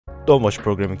don't watch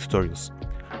programming tutorials.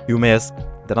 You may ask,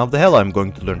 then how the hell I'm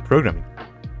going to learn programming?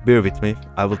 Bear with me,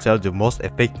 I will tell you the most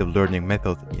effective learning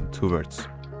method in 2 words.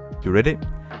 You ready?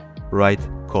 Write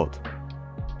code.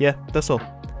 Yeah, that's all.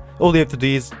 All you have to do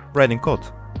is writing code.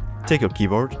 Take your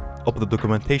keyboard, open the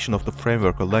documentation of the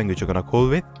framework or language you're gonna code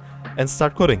with, and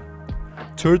start coding.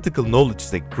 Theoretical knowledge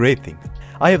is a great thing.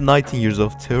 I have 19 years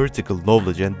of theoretical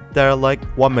knowledge and there are like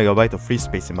 1 megabyte of free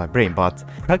space in my brain, but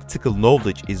practical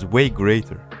knowledge is way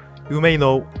greater. You may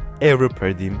know every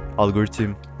paradigm,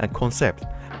 algorithm, and concept,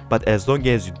 but as long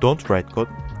as you don't write code,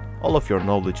 all of your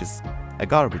knowledge is a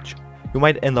garbage. You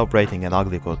might end up writing an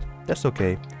ugly code, that's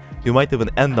okay. You might even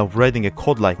end up writing a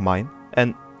code like mine,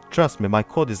 and trust me, my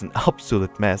code is an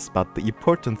absolute mess, but the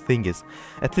important thing is,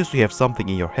 at least you have something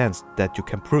in your hands that you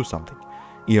can prove something.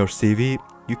 In your CV,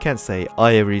 you can't say,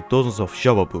 I have read dozens of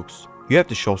Java books. You have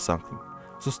to show something.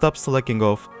 So stop slacking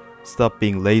off, stop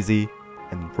being lazy,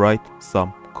 and write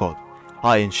some code.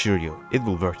 I assure you, it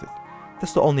will worth it.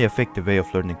 That's the only effective way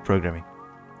of learning programming.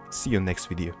 See you in the next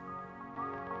video.